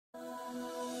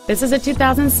This is a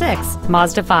 2006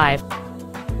 Mazda 5.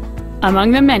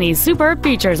 Among the many superb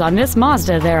features on this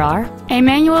Mazda there are a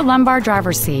manual lumbar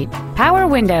driver's seat, power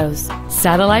windows,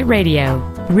 satellite radio,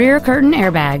 rear curtain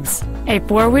airbags, a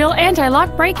four-wheel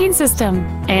anti-lock braking system,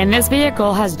 and this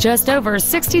vehicle has just over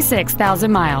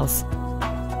 66,000 miles.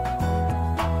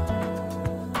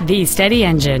 The steady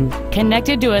engine,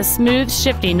 connected to a smooth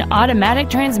shifting automatic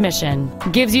transmission,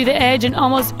 gives you the edge in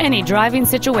almost any driving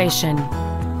situation.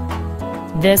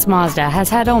 This Mazda has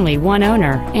had only one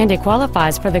owner, and it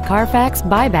qualifies for the Carfax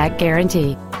buyback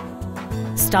guarantee.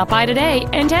 Stop by today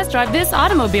and test drive this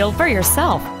automobile for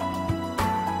yourself.